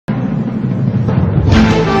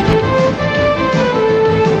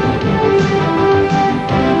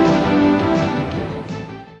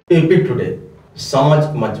AP today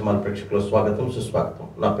సామాజిక మాధ్యమాల ప్రేక్షకులకు స్వాగతం సుస్వాగతం.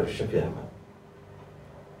 నా పేరు షఫీ అహ్మద్.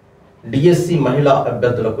 డిఎస్సి మహిళా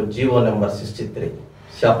అభ్యర్థులకు జీవో నెంబర్ 63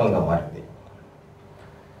 శాపంగా మారింది.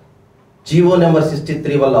 జీవో నెంబర్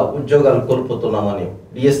 63 వల్ల ఉద్యోగాలు కోల్పోతున్నామని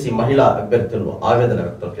డిఎస్సి మహిళా అభ్యర్థులు ఆవేదన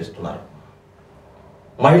వ్యక్తం చేస్తున్నారు.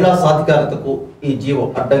 మహిళా సాధికారతకు ఈ జీవో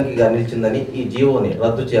అడ్డంకిగా నిలిచిందని ఈ జీవోని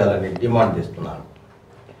రద్దు చేయాలని డిమాండ్ చేస్తున్నారు.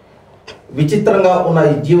 విచిత్రంగా ఉన్న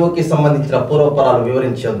ఈ జీవోకి సంబంధించిన పూర్వపరాలు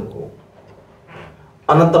వివరించేందుకు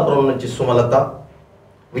అనంతపురం నుంచి సుమలత,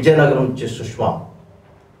 విజయనగరం నుంచి సుష్మా,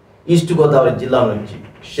 ఈస్ట్ గోదావరి జిల్లా నుంచి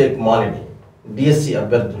షేక్ మాలిని డిఎస్సి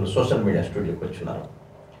అభ్యర్థులు సోషల్ మీడియా స్టూడియోకి వచ్చినారు.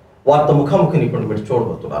 వారితో ముఖాముఖిని ఇప్పుడు మీరు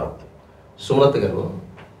చూడబోతున్నారు. సుమలత గారు,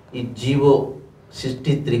 ఈ జీవో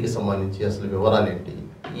 63కి సంబంధించి అసలు వివరాలు ఏంటి?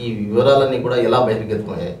 ఈ వివరాలన్నీ కూడా ఎలా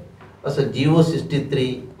బహిర్గతమయ్యాయి? అసలు జీవో 63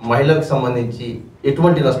 మహిళలకు సంబంధించి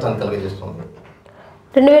ఎటువంటి నష్టాన్ని కలిగజేస్తుంది?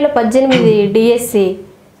 2018 డిఎస్సి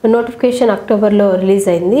నోటిఫికేషన్ అక్టోబర్లో రిలీజ్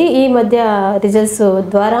అయింది. ఈ మధ్య రిజల్ట్స్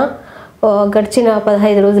ద్వారా గడిచిన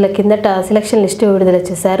 15 రోజుల కిందట సెలక్షన్ లిస్టు విడుదల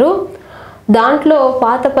చేశారు. దాంట్లో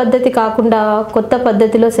పాత పద్ధతి కాకుండా కొత్త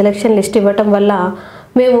పద్ధతిలో సెలక్షన్ లిస్ట్ ఇవ్వటం వల్ల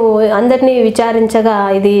మేము అందరినీ విచారించగా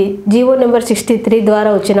ఇది జీవో నెంబర్ 63 ద్వారా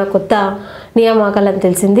వచ్చిన కొత్త నియామకాలని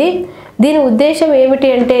తెలిసింది. దీని ఉద్దేశం ఏమిటి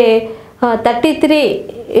అంటే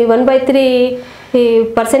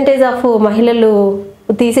 1/3% ఆఫ్ మహిళలు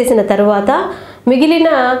తీసేసిన తర్వాత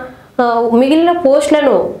మిగిలిన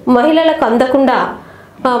పోస్టులను మహిళలకు అందకుండా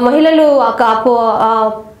మహిళలు ఆ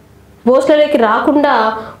పోస్టులకి రాకుండా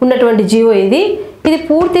ఉన్నటువంటి జీవో ఇది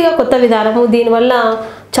పూర్తిగా కొత్త విధానము. దీనివల్ల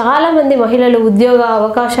చాలామంది మహిళలు ఉద్యోగ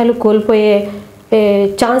అవకాశాలు కోల్పోయే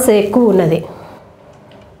ఛాన్స్ ఎక్కువ ఉన్నది.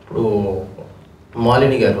 ఇప్పుడు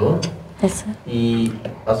మాలిని గారు, ఈ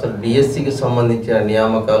అసలు డిఎస్సికి సంబంధించిన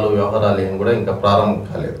నియామకాలు వ్యవహారాలు ఏం కూడా ఇంకా ప్రారంభం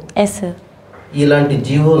కాలేదు. ఇలాంటి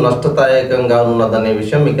జీవో నష్టదాయకంగా ఉన్నదనే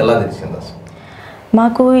విషయం మీకు ఎలా తెలిసింది? అసలు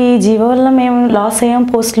మాకు ఈ జీవో వల్ల మేము లాస్ అయ్యాం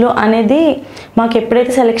పోస్టులు అనేది మాకు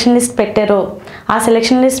ఎప్పుడైతే సెలక్షన్ లిస్ట్ పెట్టారో ఆ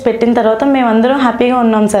సెలక్షన్ లిస్ట్ పెట్టిన తర్వాత మేమందరం హ్యాపీగా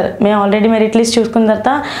ఉన్నాం సార్. మేము ఆల్రెడీ మెరిట్ లిస్ట్ చూసుకున్న తర్వాత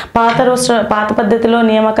పాత పద్ధతిలో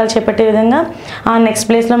నియామకాలు చేపట్టే విధంగా ఆ నెక్స్ట్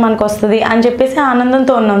ప్లేస్లో మనకు వస్తుంది అని చెప్పేసి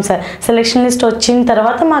ఆనందంతో ఉన్నాం సార్. సెలక్షన్ లిస్ట్ వచ్చిన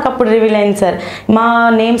తర్వాత మాకు అప్పుడు రివీల్ అయింది సార్. మా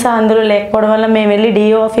నేమ్స్ అందరూ లేకపోవడం వల్ల మేము వెళ్ళి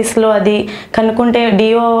డిఓ ఆఫీస్లో అది కనుక్కుంటే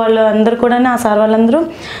డిఓ వాళ్ళు అందరూ కూడా ఆ సార్ వాళ్ళందరూ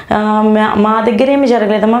మా దగ్గర ఏమి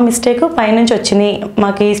జరగలేదమ్మా, మిస్టేక్ పైనుంచి వచ్చినాయి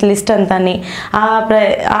మాకు ఈ లిస్ట్ అంతా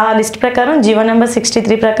ఆ లిస్ట్ ప్రకారం జీవో నెంబర్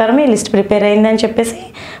 63 ప్రకారం ఈ లిస్ట్ ప్రిపేర్ అయిందని చెప్పేసి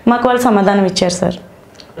మాకు వాళ్ళు సమాధానం ఇచ్చారు సార్.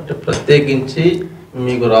 అంటే ప్రత్యేకించి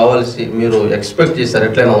మీకు రావాల్సి మీరు ఎక్స్పెక్ట్ చేశారు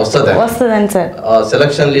ఎట్లయినా వస్తుందని సార్.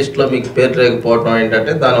 సెలక్షన్ లిస్ట్ లో మీకు పేరు లేకపోవడం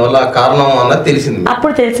ఏంటంటే దానివల్ల కారణం అన్నది తెలిసింది.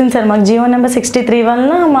 అప్పుడు తెలిసింది సార్ మాకు జీవో నెంబర్ 63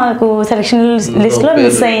 వల్ల మాకు సెలక్షన్ లిస్ట్ లో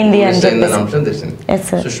మిస్ అయింది అని అంశం తెలిసింది.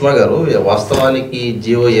 సుష్మా గారు, వాస్తవానికి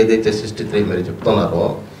జీవో ఏదైతే 63 మీరు చెప్తున్నారో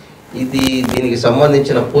దీనికి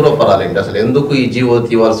సంబంధించిన పూర్వపరాలు ఏంటి? అసలు ఎందుకు ఈ జీవో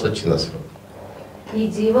తీవాల్సి వచ్చింది? అసలు ఈ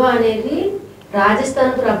జీవో అనేది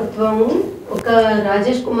రాజస్థాన్ ప్రభుత్వము ఒక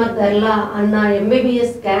రాజేష్ కుమార్ దర్లా అన్న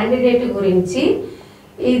ఎంబీబీఎస్ క్యాండిడేట్ గురించి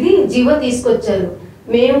ఇది జీవో తీసుకొచ్చారు.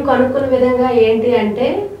 మేము కనుక్కున్న విధంగా ఏంటి అంటే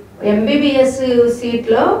ఎంబీబీఎస్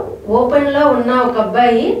సీట్లో ఓపెన్లో ఉన్న ఒక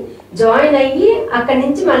అబ్బాయి జాయిన్ అయ్యి అక్కడి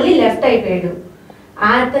నుంచి మళ్ళీ లెఫ్ట్ అయిపోయాడు.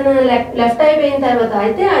 అతను లెఫ్ట్ అయిపోయిన తర్వాత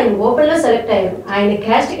అయితే ఆయన ఓపెన్లో సెలెక్ట్ అయ్యారు. ఆయన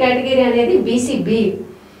క్యాస్ట్ కేటగిరీ అనేది బీసీబీ.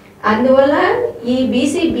 అందువల్ల ఈ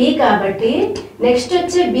బీసీబీ కాబట్టి నెక్స్ట్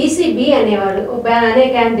వచ్చే బీసీబీ అనేవాడు అనే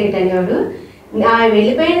క్యాండిడేట్ అనేవాడు.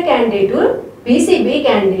 వెళ్ళిపోయిన క్యాండిడేటు బీసీబీ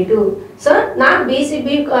క్యాండిడేటు. సో నాకు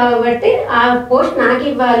బీసీబీ కాబట్టి ఆ పోస్ట్ నాకు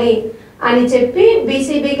ఇవ్వాలి అని చెప్పి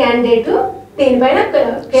బీసీబీ క్యాండిడేటు దీనిపైన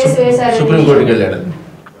కేసు వేశారు.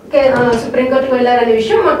 సుప్రీంకోర్టుకు వెళ్ళారనే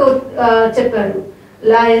విషయం మాకు చెప్పారు.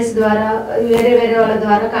 లాయర్స్ ద్వారా వేరే వాళ్ళ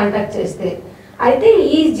ద్వారా కాంటాక్ట్ చేస్తే అయితే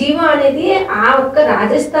ఈ జీవో అనేది ఆ ఒక్క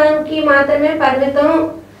రాజస్థాన్కి మాత్రమే పరిమితం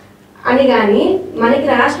అని కానీ మనకి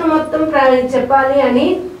రాష్ట్రం మొత్తం చెప్పాలి అని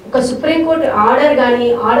ఒక సుప్రీంకోర్టు ఆర్డర్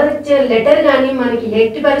ఇచ్చే లెటర్ కానీ మనకి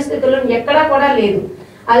ఎట్టి పరిస్థితుల్లో ఎక్కడా కూడా లేదు.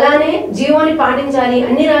 అలానే జీవోని పాటించాలి,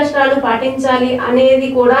 అన్ని రాష్ట్రాలు పాటించాలి అనేది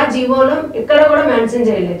కూడా జీవోలో ఎక్కడ కూడా మెన్షన్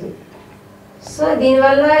చేయలేదు. సో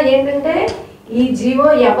దీనివల్ల ఏంటంటే ఈ జీవో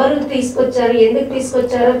ఎవరు తీసుకొచ్చారు, ఎందుకు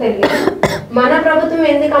తీసుకొచ్చారో తెలియదు. మన ప్రభుత్వం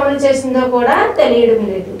ఎందుకు అమలు చేసిందో కూడా తెలియడం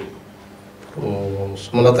లేదు.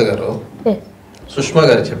 సుమలత గారు, సుష్మా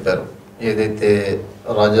గారు చెప్పారు ఏదైతే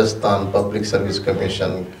రాజస్థాన్ పబ్లిక్ సర్వీస్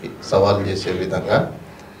కమిషన్కి సవాల్ చేసే విధంగా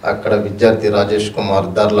అక్కడ విద్యార్థి రాజేష్ కుమార్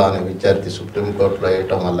దర్లా అనే విద్యార్థి సుప్రీంకోర్టులో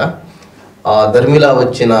వేయటం వల్ల ఆ ధర్మిలా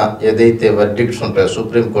వచ్చిన ఏదైతే వర్డిక్ట్స్ ఉంటాయో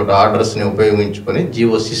సుప్రీంకోర్టు ఆర్డర్స్ని ఉపయోగించుకొని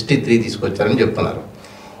జీవో 63 తీసుకొచ్చారని చెప్తున్నారు.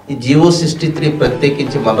 ఈ జీవో 63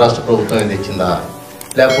 ప్రత్యేకించి మన రాష్ట్ర ప్రభుత్వం తెచ్చిందా?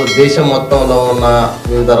 లేకపోతే దేశం మొత్తంలో ఉన్న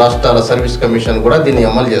వివిధ రాష్ట్రాల సర్వీస్ కమిషన్ కూడా దీన్ని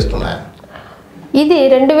అమలు చేస్తున్నాయా? ఇది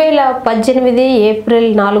 2018 ఏప్రిల్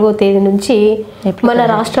 4వ తేదీ నుంచి మన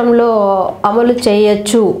రాష్ట్రంలో అమలు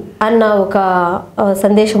చేయొచ్చు అన్న ఒక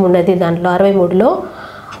సందేశం ఉన్నది దాంట్లో 63లో.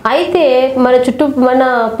 అయితే మన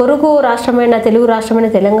పొరుగు రాష్ట్రమైన తెలుగు రాష్ట్రమైన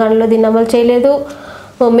తెలంగాణలో దీన్ని అమలు చేయలేదు.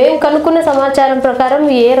 మేము కనుక్కున్న సమాచారం ప్రకారం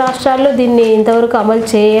ఏ రాష్ట్రాల్లో దీన్ని ఇంతవరకు అమలు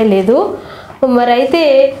చేయలేదు. మరి అయితే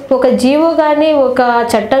ఒక జీవో కానీ ఒక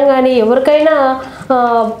చట్టం కానీ ఎవరికైనా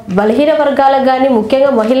బలహీన వర్గాలకు కానీ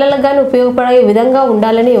ముఖ్యంగా మహిళలకు కానీ ఉపయోగపడే విధంగా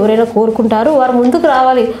ఉండాలని ఎవరైనా కోరుకుంటారు, వారు ముందుకు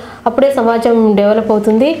రావాలి. అప్పుడే సమాజం డెవలప్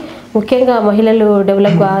అవుతుంది, ముఖ్యంగా మహిళలు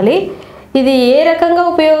డెవలప్ కావాలి. ఇది ఏ రకంగా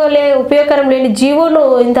ఉపయోగకరం లేని జీవోను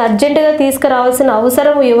ఇంత అర్జెంటుగా తీసుకురావాల్సిన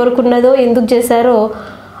అవసరం ఎవరికి ఉన్నదో, ఎందుకు చేశారో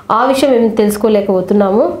ఆ విషయం మేము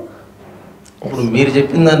తెలుసుకోలేకపోతున్నాము. ఇప్పుడు మీరు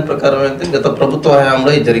చెప్పిన దాని ప్రకారం అయితే గత ప్రభుత్వ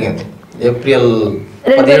హయాంలో ఇది జరిగింది. ఏప్రిల్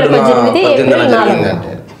 2018 ఏప్రిల్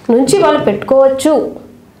 4 నుంచి వాళ్ళు పెట్టుకోవచ్చు,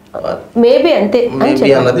 మేబీ అంతే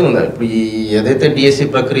అన్నది ఉంది. ఇప్పుడు ఏదైతే డిఎస్సి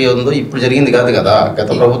ప్రక్రియ ఉందో ఇప్పుడు జరిగింది కాదు కదా, గత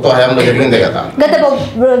ప్రభుత్వ హయాంలో జరిగింది కదా.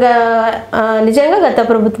 నిజంగా గత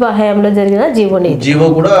ప్రభుత్వ హయాంలో జరిగిన జీవో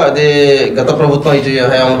కూడా అదే గత ప్రభుత్వం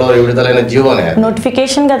హయాంలో విడుదలైన జీవోనే.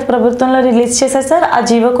 నోటిఫికేషన్ గత ప్రభుత్వంలో రిలీజ్ చేశారు సార్, ఆ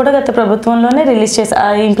జీవో కూడా గత ప్రభుత్వంలోనే రిలీజ్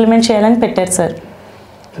చేశారు, ఇంప్లిమెంట్ చేయాలని పెట్టారు సార్.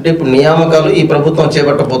 అంటే ఇప్పుడు నియామకాలు ఈ ప్రభుత్వం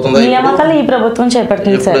చేపట్టబోతుందా? నియామకాలు ఈ ప్రభుత్వం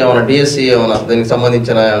చేపట్టింది సార్. ఏమైనా డిఎస్సి ఏమైనా దానికి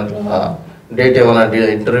సంబంధించిన డేట్ ఏమైనా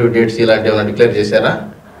ఇంటర్వ్యూ డేట్స్ ఇలాంటివి ఏమైనా డిక్లేర్ చేశారా?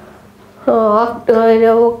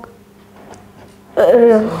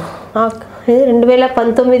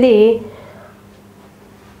 2019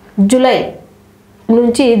 జూలై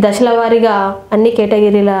నుంచి దశల వారీగా అన్ని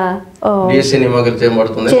కేటగిరీల డిఎస్సి నియామకాలు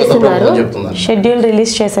చేయబడుతుంది, షెడ్యూల్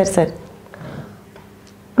రిలీజ్ చేశారు సార్.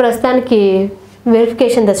 ప్రస్తుతానికి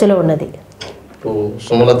వెరిఫికేషన్ దశలో ఉన్నది.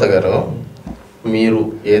 సుమలత గారు, మీరు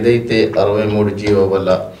ఏదైతే 63 జీవో వల్ల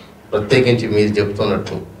ప్రత్యేకించి మీరు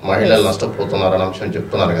చెప్తున్నట్టు మహిళలు నష్టపోతున్నారన్న అంశం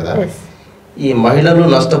చెప్తున్నారు కదా, ఈ మహిళలు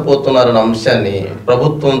నష్టపోతున్నారన్న అంశాన్ని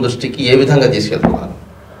ప్రభుత్వం దృష్టికి ఏ విధంగా తీసుకెళ్తున్నారు?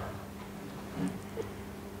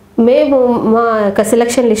 మేము మా యొక్క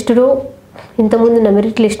సెలక్షన్ లిస్టును, ఇంతకుముందున్న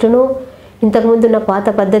మెరిట్ లిస్టును, ఇంతకుముందున్న పాత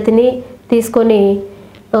పద్ధతిని తీసుకొని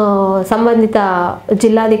సంబంధిత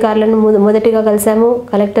జిల్లాధికారులను మొదటిగా కలిసాము,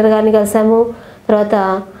 కలెక్టర్ గారిని కలిసాము, తర్వాత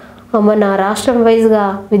మన రాష్ట్రం వైజ్గా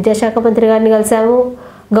విద్యాశాఖ మంత్రి గారిని కలిసాము,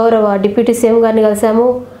 గౌరవ డిప్యూటీ సీఎం గారిని కలిసాము.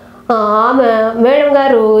 ఆమె మేడం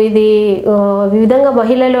గారు ఇది ఈ విధంగా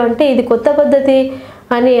మహిళలు అంటే ఇది కొత్త పద్ధతి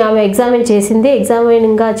అని ఆమె ఎగ్జామిన్ చేసింది.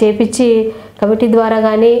 ఎగ్జామిన్గా చేపించి కమిటీ ద్వారా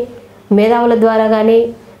కానీ మేధావుల ద్వారా కానీ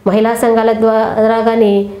మహిళా సంఘాల ద్వారా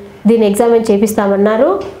కానీ దీన్ని ఎగ్జామిన్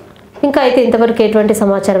చేపిస్తామన్నారు. ఇంకా అయితే ఇంతవరకు ఎటువంటి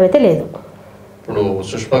సమాచారం అయితే లేదు. ఇప్పుడు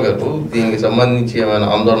సుష్మా గారు, దీనికి సంబంధించి ఏమైనా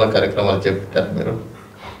ఆందోళన కార్యక్రమాలు చేపట్టారు మీరు?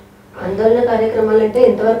 ఆందోళన కార్యక్రమాలు అంటే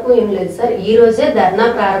ఇంతవరకు ఏం లేదు సార్. ఈ రోజే ధర్నా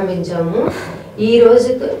ప్రారంభించాము. ఈ రోజు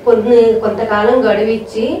కొంతకాలం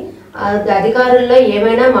గడువిచ్చి అధికారుల్లో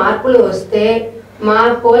ఏమైనా మార్పులు వస్తే మా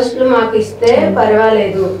పోస్టులు మాకు ఇస్తే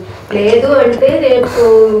పర్వాలేదు, లేదు అంటే రేపు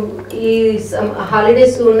ఈ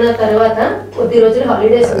హాలిడేస్ ఉన్న తర్వాత కొద్ది రోజులు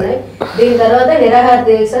హాలిడేస్ ఉన్నాయి, దీని తర్వాత నిరాహార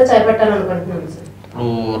దీక్ష చేపట్టాలనుకుంటున్నాం సార్.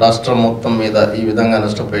 రాష్ట్రం మొత్తం మీద ఈ విధంగా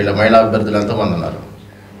నష్టపోయే మహిళా అభ్యర్థులు ఎంతమంది ఉన్నారు?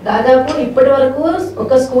 దాదాపు ఇప్పటి వరకు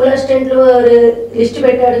ఒక స్కూల్ అసిస్టెంట్లు లిస్ట్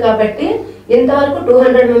పెట్టాడు కాబట్టి ఇంతవరకు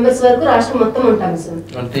 200 మెంబర్స్ వరకు రాష్ట్రం మొత్తం ఉంటాం సార్.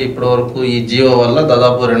 అంటే ఇప్పటి వరకు ఈ జీవో వల్ల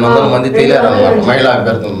దాదాపు 200 మంది తేలారన్నమాట మహిళా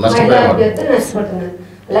అభ్యర్థులు నష్టపోతున్నారు.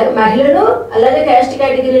 అలాగే మహిళలు, అలాగే క్యాస్ట్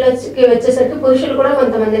కేటగిరీలోకి వచ్చేసరికి పురుషులు కూడా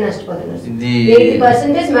కొంతమంది నష్టపోతున్నారు.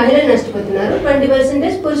 80% మహిళలు నష్టపోతున్నారు,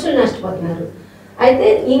 20% పురుషులు నష్టపోతున్నారు. అయితే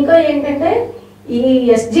ఇంకా ఏంటంటే ఈ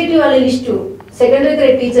ఎస్జిటి వాళ్ళ list, secondary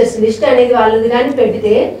grade teachers list అనేది వాళ్ళది కానీ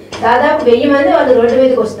పెడితే దాదాపు 1000 మంది వాళ్ళు రోడ్డు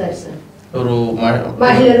మీదకి వస్తారు సార్.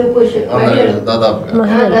 మహిళలు, పురుషులు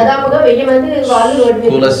దాదాపుగా 1000 మంది వాళ్ళు రోడ్డు మీద.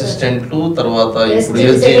 స్కూల్ అసిస్టెంట్లు, తర్వాత ఇప్పుడు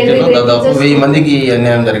ఎస్జిటిలో దాదాపు 1000 మందికి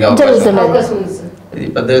అన్యాయం జరిగే అవకాశం ఉంది. ఇది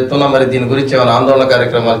పెద్ద ఎత్తున మరి దీని గురించి ఏమైనా ఆందోళన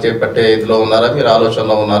కార్యక్రమాలు చేపట్టే ఇదిలో ఉన్నారా, మీరు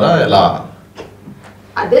ఆలోచనలో ఉన్నారా, ఎలా?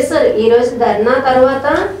 అదే సార్, ఈ రోజు ధర్నా తర్వాత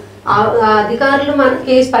అధికారులు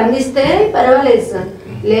మనకి స్పందిస్తే పర్వాలేదు సార్.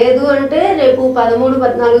 లేదు అంటే రేపు 13,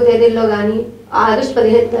 14 తేదీల్లో కానీ ఆగస్టు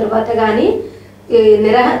 15 తర్వాత కానీ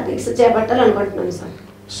నిరాహార దీక్ష చేపట్టాలనుకుంటున్నాం సార్.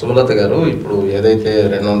 సుమలత గారు, ఇప్పుడు ఏదైతే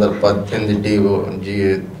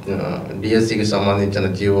 218 డిఎస్సికి సంబంధించిన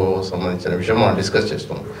జీవో సంబంధించిన విషయం మనం డిస్కస్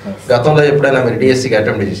చేస్తున్నాం. గతంలో ఎప్పుడైనా మీరు డిఎస్సికి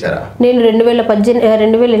అటెంప్ట్ చేశారా? నేను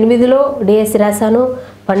 2008లో డిఎస్సి రాశాను,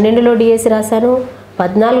 12లో డిఎస్సి రాశాను,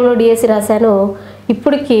 14లో డిఎస్సి రాశాను.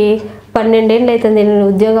 ఇప్పటికి 12 ఏళ్ళు అవుతుంది నేను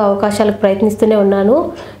ఉద్యోగ అవకాశాలకు ప్రయత్నిస్తూనే ఉన్నాను.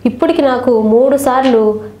 ఇప్పటికి నాకు 3 సార్లు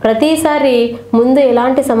ప్రతిసారి ముందు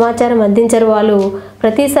ఎలాంటి సమాచారం అందించరు వాళ్ళు.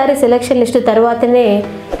 ప్రతిసారి సెలక్షన్ లిస్టు తర్వాతనే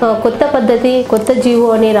కొత్త పద్ధతి కొత్త జీవో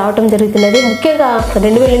అని రావటం జరుగుతున్నది. ముఖ్యంగా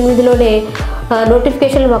 2008లోనే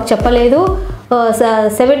నోటిఫికేషన్లు మాకు చెప్పలేదు.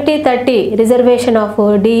 70-30 రిజర్వేషన్ ఆఫ్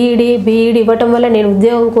డిఈడి బిఈడి ఇవ్వటం వల్ల నేను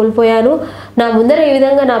ఉద్యోగం కోల్పోయాను. నా ముందర ఈ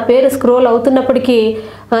విధంగా నా పేరు స్క్రోల్ అవుతున్నప్పటికీ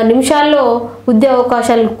నిమిషాల్లో ఉద్యోగ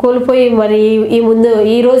అవకాశాలు కోల్పోయి మరి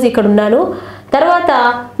ఈరోజు ఇక్కడ ఉన్నాను. తర్వాత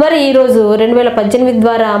మరి ఈరోజు 2018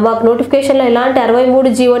 ద్వారా మాకు నోటిఫికేషన్లో ఎలాంటి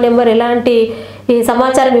 63 జీవో నెంబర్ ఎలాంటి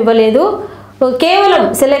సమాచారం ఇవ్వలేదు. కేవలం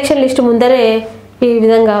సెలక్షన్ లిస్ట్ ముందరే ఈ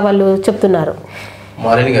విధంగా వాళ్ళు చెప్తున్నారు.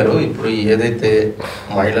 మాలిని గారు, ఇప్పుడు ఏదైతే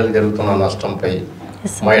మహిళలు జరుగుతున్న నష్టంపై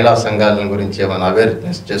మహిళా సంఘాల గురించి ఏమైనా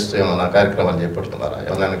అవేర్నెస్ చేస్తూ ఏమైనా కార్యక్రమాలు చేపడుతున్నారా?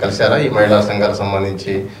 ఏమైనా కలిసారా ఈ మహిళా సంఘాలకు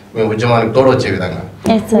సంబంధించి మీ ఉద్యమానికి తోడొచ్చే విధంగా?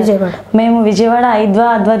 మేము విజయవాడ ఐద్వా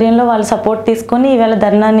ఆధ్వర్యంలో వాళ్ళు సపోర్ట్ తీసుకొని ఈవేళ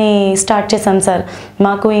ధర్నాని స్టార్ట్ చేశాం సార్.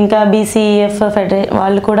 మాకు ఇంకా బీసీఎఫ్ ఫెడరేషన్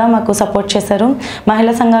వాళ్ళు కూడా మాకు సపోర్ట్ చేశారు.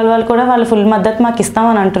 మహిళా సంఘాల వాళ్ళు కూడా వాళ్ళు ఫుల్ మద్దతు మాకు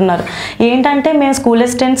ఇస్తామని అంటున్నారు. ఏంటంటే మేము స్కూల్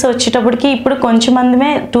అసిస్టెంట్స్ వచ్చేటప్పటికి ఇప్పుడు కొంచెం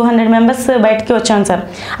మందిమే 200 మెంబర్స్ బయటకి వచ్చాం సార్.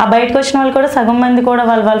 ఆ బయటకు వచ్చిన వాళ్ళు కూడా సగం మంది కూడా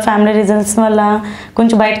వాళ్ళ ఫ్యామిలీ రీజన్స్ వల్ల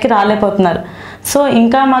కొంచెం బయటికి రాలేకపోతున్నారు. సో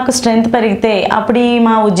ఇంకా మాకు స్ట్రెంగ్త్ పెరిగితే అప్పుడు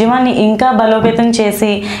మా ఉద్యమాన్ని ఇంకా బలోపేతం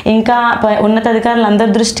చేసి ఇంకా ఉన్నతాధికారులు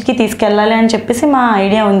అందరి దృష్టికి తీసుకెళ్ళాలి అని చెప్పేసి మా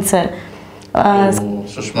ఐడియా ఉంది సార్.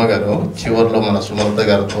 సుష్మా గారు, చివరిలో మన సుమలత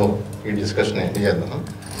గారితో ఈ డిస్కషన్ ఏంటి చేద్దాం.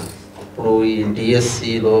 ఇప్పుడు ఈ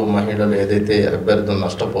డిఎస్సిలో మహిళలు ఏదైతే అభ్యర్థులు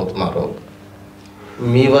నష్టపోతున్నారో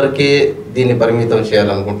మీ వరకే దీన్ని పరిమితం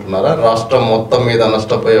చేయాలనుకుంటున్నారా? రాష్ట్రం మొత్తం మీద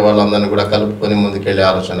నష్టపోయే వాళ్ళందరినీ కూడా కలుపుకొని ముందుకెళ్ళే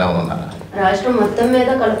ఆలోచన ఏమైనా ఉన్నారా? రాష్ట్రం మొత్తం మీద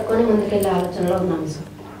కలుపుకొని ముందుకెళ్ళే ఆలోచనలో ఉన్నాం సార్.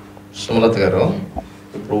 సుమలత గారు,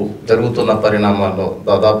 ఇప్పుడు జరుగుతున్న పరిణామాల్లో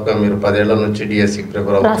దాదాపుగా మీరు 10 ఏళ్ల నుంచి డిఎస్సికి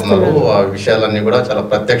ప్రిపేర్ అవుతున్నారు. ఆ విషయాలన్నీ కూడా చాలా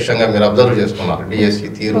ప్రత్యక్షంగా మీరు అబ్జర్వ్ చేస్తున్నారు. డిఎస్సి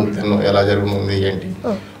తీరు తెన్ను ఎలా జరుగుతుంది ఏంటి,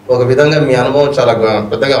 ఒక విధంగా మీ అనుభవం చాలా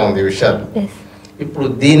పెద్దగా ఉంది విషయాలు. ఇప్పుడు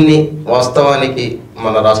దీన్ని వాస్తవానికి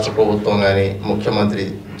మన రాష్ట్ర ప్రభుత్వం కానీ ముఖ్యమంత్రి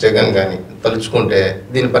జగన్ కానీ తలుచుకుంటే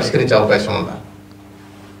దీన్ని పరిష్కరించే అవకాశం ఉందా?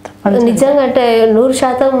 నిజంగా అంటే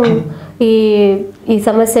 100% ఈ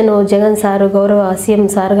సమస్యను జగన్ సారు గౌరవ సీఎం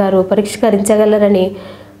సార్ గారు పరిష్కరించగలరని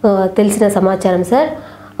తెలిసిన సమాచారం సార్.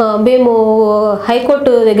 మేము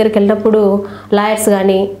హైకోర్టు దగ్గరికి వెళ్ళినప్పుడు లాయర్స్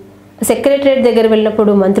కానీ, సెక్రటరియట్ దగ్గర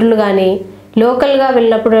వెళ్ళినప్పుడు మంత్రులు కానీ, లోకల్గా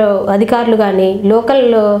వెళ్ళినప్పుడు అధికారులు కానీ, లోకల్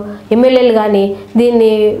ఎమ్మెల్యేలు కానీ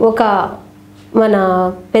దీన్ని ఒక మన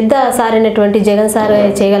పెద్ద సార్ అయినటువంటి జగన్ సార్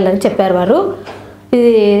చేయగలరని చెప్పారు వారు.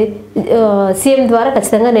 ఇది సీఎం ద్వారా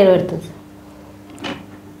ఖచ్చితంగా నెరవేరుతుంది.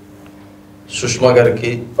 సుష్మా గారికి,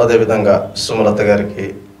 అదేవిధంగా సుమలత గారికి,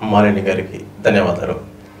 మాలిని గారికి ధన్యవాదాలు.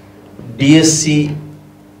 డిఎస్సి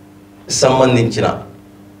సంబంధించిన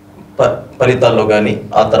ఫలితాల్లో కానీ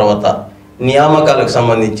ఆ తర్వాత నియామకాలకు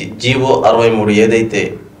సంబంధించి జీవో 63 ఏదైతే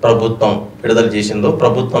ప్రభుత్వం విడుదల చేసిందో,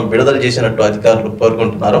 ప్రభుత్వం విడుదల చేసినట్టు అధికారులు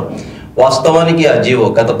పేర్కొంటున్నారో, వాస్తవానికి ఆ జీవో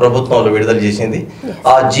గత ప్రభుత్వంలో విడుదల చేసింది.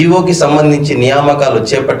 ఆ జీవోకి సంబంధించి నియామకాలు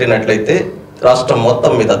చేపట్టినట్లయితే రాష్ట్రం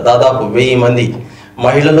మొత్తం మీద దాదాపు 1000 మంది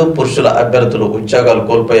మహిళలు పురుషుల అభ్యర్థులు ఉద్యోగాలు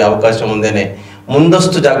కోల్పోయే అవకాశం ఉందనే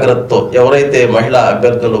ముందస్తు జాగ్రత్తతో ఎవరైతే మహిళా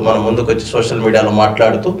అభ్యర్థులు మన ముందుకు వచ్చి సోషల్ మీడియాలో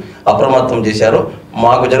మాట్లాడుతూ అప్రమత్తం చేశారో,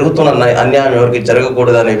 మాకు జరుగుతున్న అన్యాయం ఎవరికి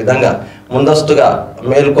జరగకూడదనే విధంగా ముందస్తుగా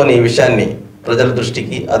మేల్కొని ఈ విషయాన్ని ప్రజల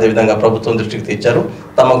దృష్టికి అదేవిధంగా ప్రభుత్వం దృష్టికి తెచ్చారు.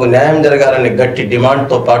 తమకు న్యాయం జరగాలనే గట్టి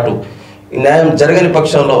డిమాండ్తో పాటు న్యాయం జరగని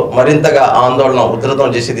పక్షంలో మరింతగా ఆందోళన ఉధృతం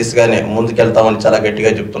చేసే దిశగానే ముందుకెళ్తామని చాలా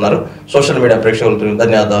గట్టిగా చెప్తున్నారు. సోషల్ మీడియా ప్రేక్షకులకు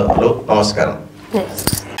ధన్యవాదాలు, నమస్కారం.